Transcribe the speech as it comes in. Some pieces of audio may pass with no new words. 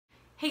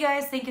Hey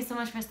guys, thank you so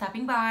much for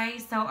stopping by.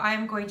 So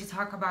I'm going to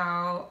talk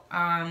about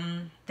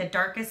The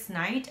Darkest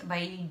Night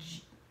by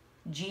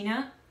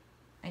Gena.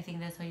 I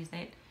think that's how you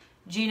say it.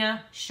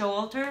 Gena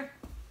Showalter.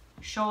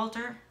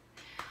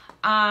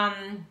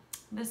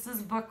 This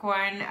is book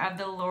one of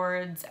the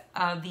Lords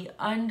of the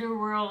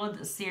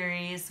Underworld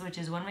series, which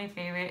is one of my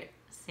favorite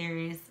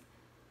series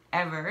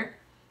ever.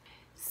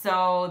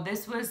 So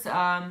this was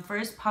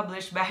first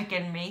published back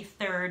in May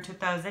 3rd,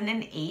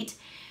 2008.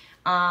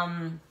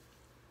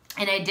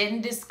 And I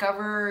didn't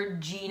discover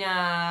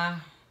Gena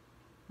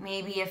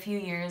maybe a few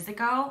years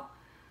ago.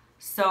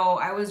 So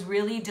I was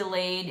really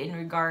delayed in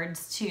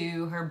regards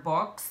to her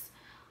books.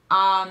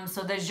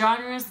 So the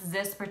genres,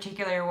 this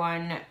particular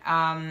one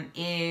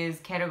is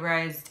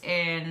categorized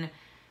in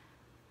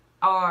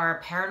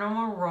our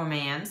paranormal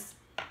romance,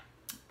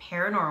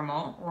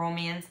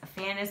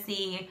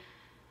 fantasy,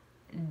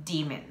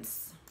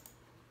 demons.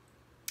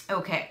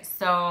 Okay,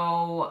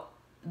 so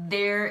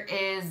there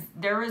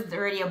was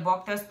already a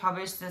book that was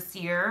published this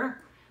year,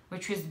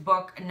 which was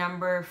book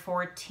number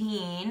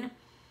 14.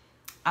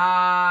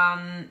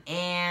 And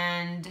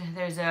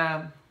there's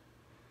a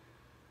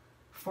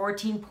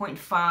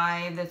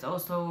 14.5 that's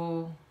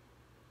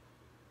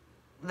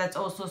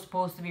also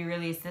supposed to be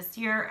released this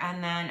year,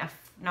 and then a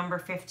number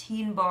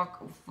 15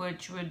 book,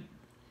 which would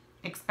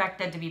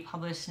expected to be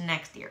published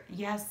next year.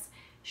 Yes,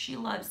 she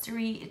loves to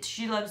read,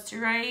 she loves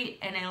to write,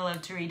 and I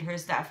love to read her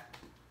stuff.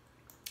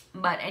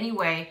 But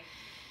anyway,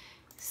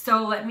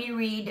 so let me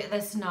read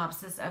the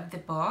synopsis of the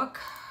book.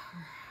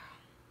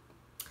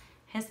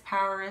 His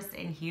power is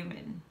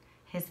inhuman,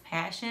 his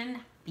passion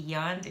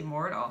beyond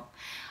immortal.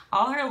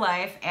 All her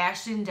life,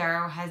 Ashlyn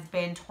Darrow has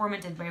been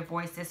tormented by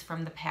voices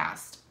from the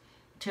past.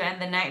 To end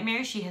the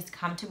nightmare, she has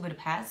come to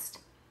Budapest,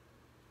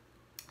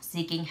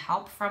 seeking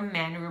help from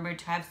men rumored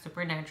to have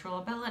supernatural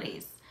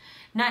abilities.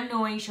 Not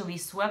knowing she'll be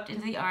swept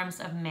into the arms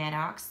of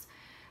Maddox,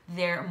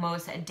 their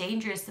most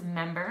dangerous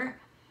member,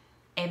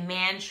 a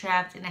man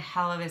trapped in a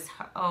hell of his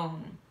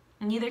own.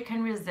 Neither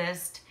can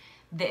resist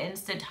the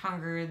instant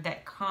hunger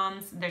that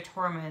calms their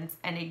torments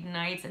and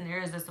ignites an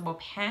irresistible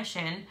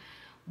passion,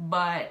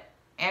 but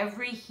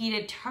every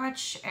heated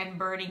touch and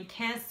burning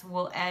kiss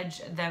will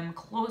edge them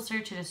closer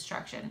to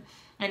destruction.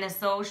 In a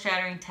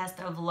soul-shattering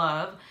test of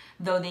love,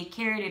 though they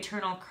carry an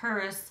eternal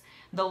curse,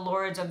 the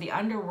lords of the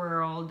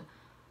underworld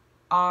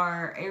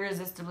are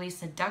irresistibly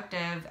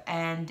seductive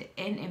and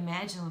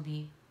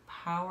unimaginably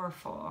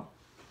powerful.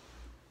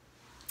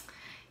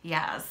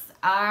 Yes.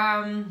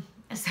 The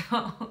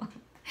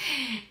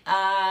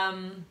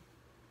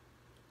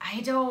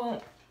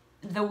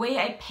way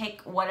I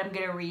pick what I'm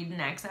going to read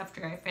next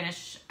after I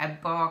finish a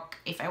book,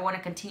 if I want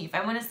to continue, if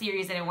I want a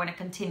series and I want to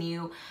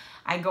continue,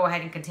 I go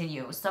ahead and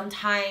continue.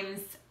 Sometimes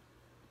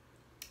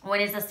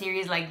when it's a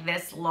series like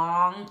this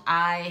long,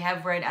 I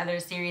have read other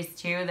series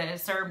too, that at a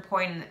certain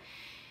point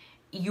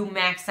you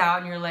max out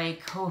and you're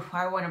like, oh,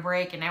 I want a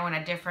break and I want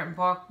a different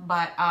book.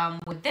 But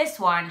with this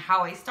one,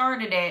 how I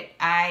started it,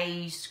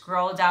 I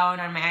scroll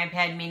down on my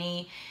iPad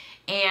mini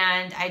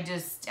and I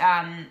just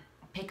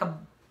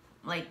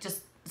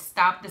just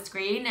stop the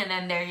screen, and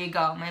then there you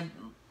go.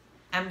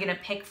 I'm gonna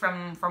pick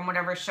from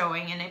whatever's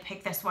showing, and I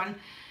picked this one.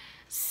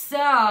 So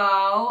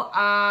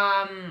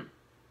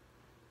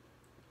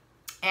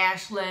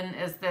Ashlyn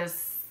is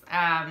this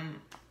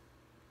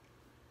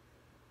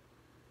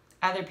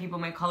other people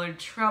might call her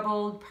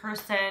troubled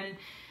person.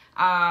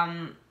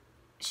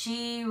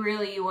 She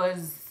really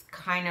was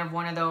kind of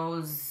one of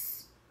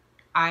those,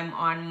 I'm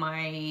on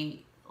my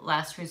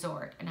last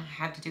resort and I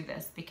have to do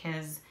this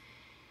because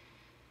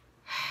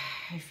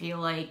I feel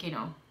like,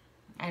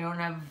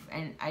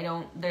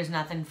 there's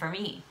nothing for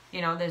me,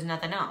 there's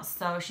nothing else.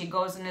 So she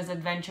goes on this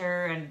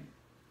adventure and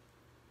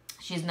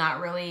she's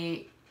not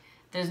really,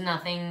 there's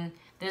nothing,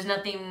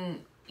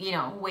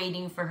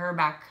 waiting for her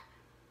back,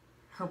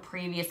 her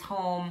previous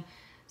home.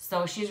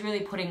 So she's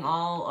really putting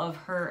all of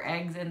her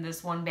eggs in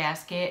this one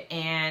basket,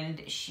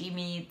 and she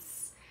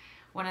meets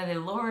one of the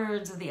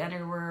lords of the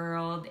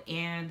underworld,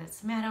 and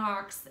it's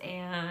Maddox,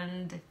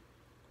 and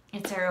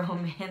it's a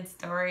romance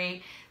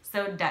story.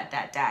 So I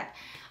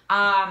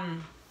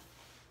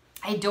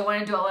don't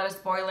want to do a lot of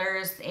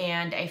spoilers,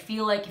 and I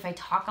feel like if I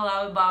talk a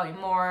lot about it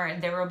more,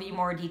 there will be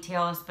more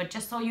details. But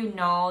just so you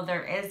know,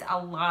 there is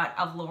a lot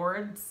of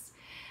lords.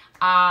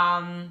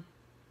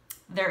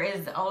 There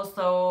is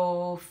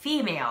also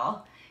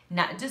female,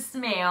 not just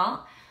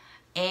male.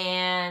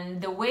 And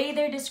the way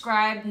they're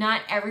described,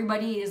 not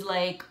everybody is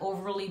like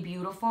overly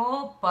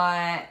beautiful,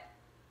 but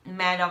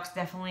Maddox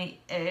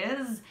definitely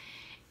is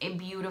a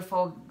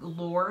beautiful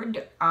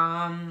lord.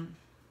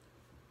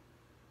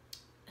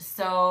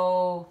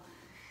 So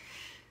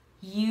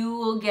you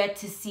will get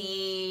to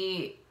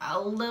see a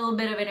little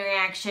bit of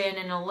interaction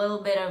and a little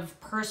bit of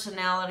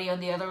personality on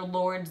the other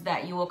lords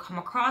that you will come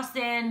across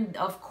in.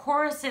 Of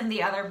course, in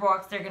the other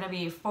books, they're going to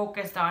be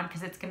focused on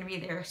because it's going to be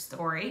their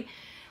story.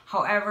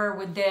 However,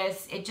 with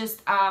this, it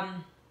just,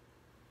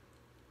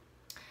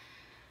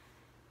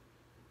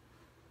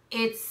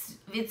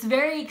 it's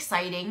very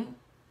exciting.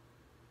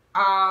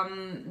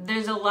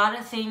 There's a lot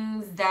of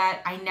things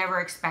that I never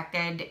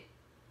expected.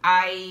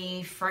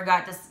 I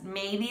forgot this.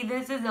 Maybe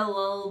this is a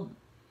little...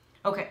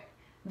 Okay.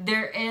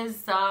 There is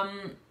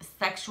some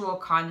sexual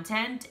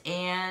content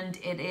and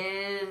it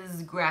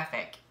is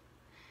graphic.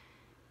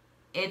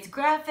 It's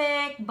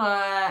graphic,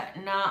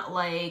 but not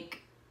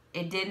like...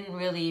 It didn't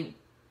really...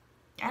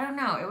 I don't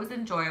know. It was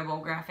enjoyable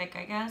graphic,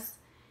 I guess.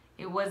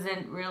 It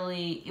wasn't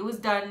really... It was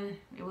done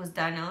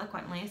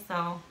eloquently,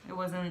 so it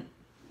wasn't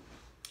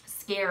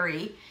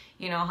scary.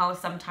 You know how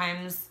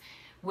sometimes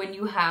when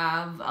you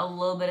have a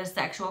little bit of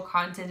sexual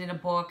content in a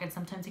book, and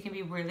sometimes it can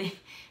be really,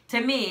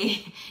 to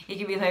me, it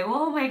can be like,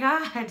 oh my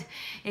god,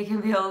 it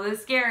can be a little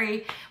bit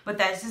scary, but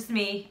that's just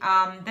me.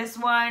 This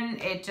one,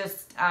 it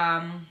just,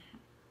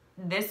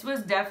 this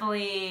was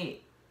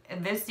definitely,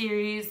 this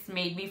series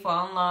made me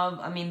fall in love.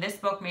 I mean, this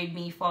book made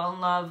me fall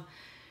in love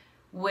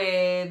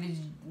with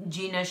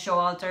Gena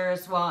Showalter,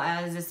 as well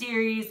as the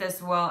series,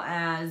 as well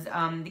as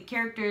the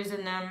characters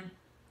in them.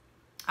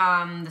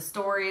 The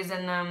stories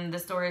in them, the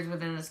stories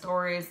within the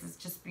stories. It's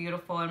just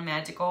beautiful and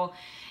magical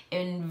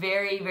and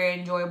very, very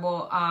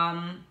enjoyable.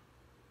 From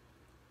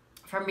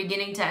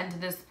beginning to end of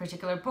this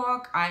particular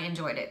book, I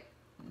enjoyed it.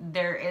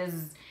 There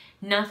is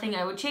nothing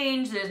I would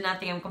change. There's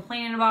nothing I'm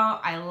complaining about.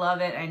 I love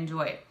it. I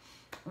enjoy it.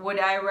 Would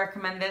I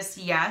recommend this?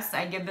 Yes.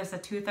 I give this a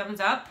 2 thumbs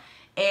up.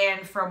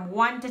 And from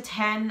 1 to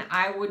 10,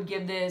 I would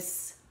give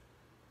this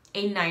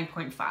a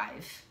 9.5.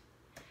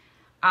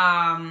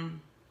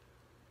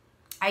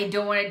 I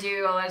don't want to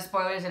do a lot of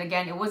spoilers, and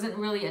again, it wasn't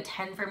really a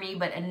 10 for me,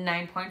 but a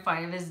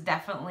 9.5 is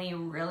definitely a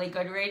really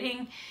good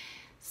rating.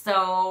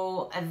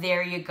 So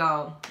there you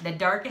go. The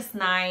Darkest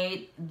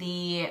Night,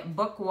 the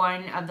book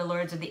 1 of the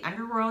Lords of the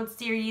Underworld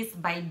series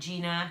by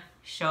Gena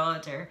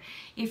Showalter.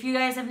 If you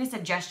guys have any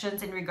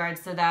suggestions in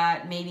regards to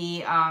that,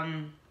 maybe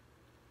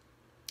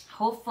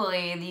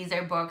hopefully these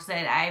are books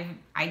that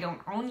I don't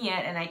own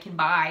yet and I can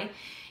buy.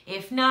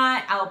 If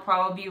not, I'll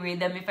probably read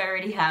them if I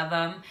already have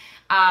them.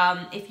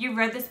 If you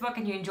read this book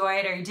and you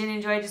enjoyed it or you didn't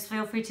enjoy it, just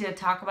feel free to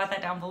talk about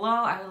that down below.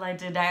 I would like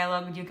to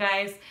dialogue with you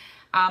guys.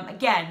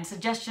 Again,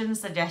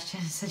 suggestions.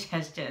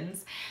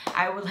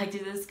 I would like to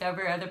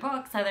discover other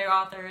books, other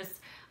authors,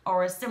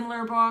 or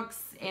similar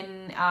books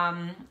in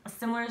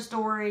similar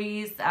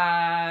stories.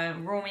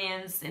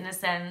 Romance, in a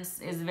sense,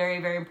 is very,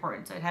 very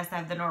important. So it has to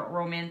have the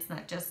romance,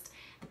 not just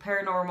the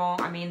paranormal.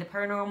 I mean, the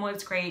paranormal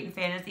is great and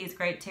fantasy is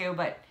great too,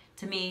 but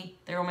to me,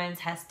 the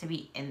romance has to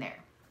be in there.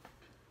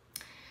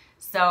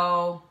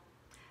 So,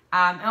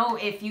 oh,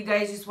 if you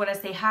guys just want to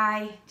say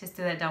hi, just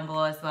do that down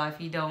below as well. If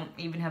you don't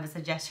even have a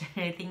suggestion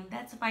or anything,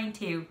 that's fine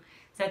too.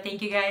 So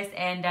thank you guys,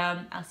 and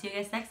I'll see you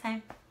guys next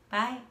time.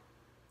 Bye.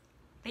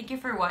 Thank you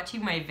for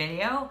watching my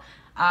video.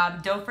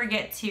 Don't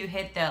forget to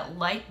hit the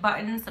like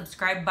button,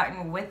 subscribe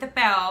button with the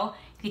bell,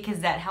 because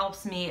that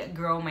helps me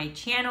grow my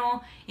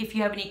channel. If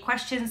you have any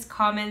questions,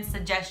 comments,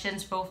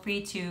 suggestions, feel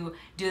free to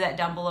do that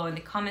down below in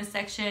the comment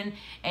section.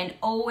 And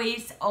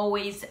always,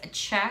 always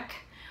check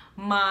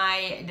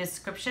my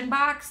description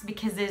box,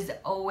 because there's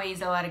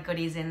always a lot of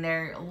goodies in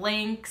there.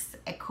 Links,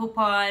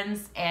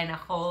 coupons, and a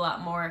whole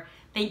lot more.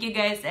 Thank you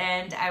guys,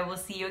 and I will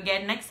see you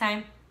again next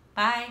time.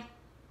 Bye.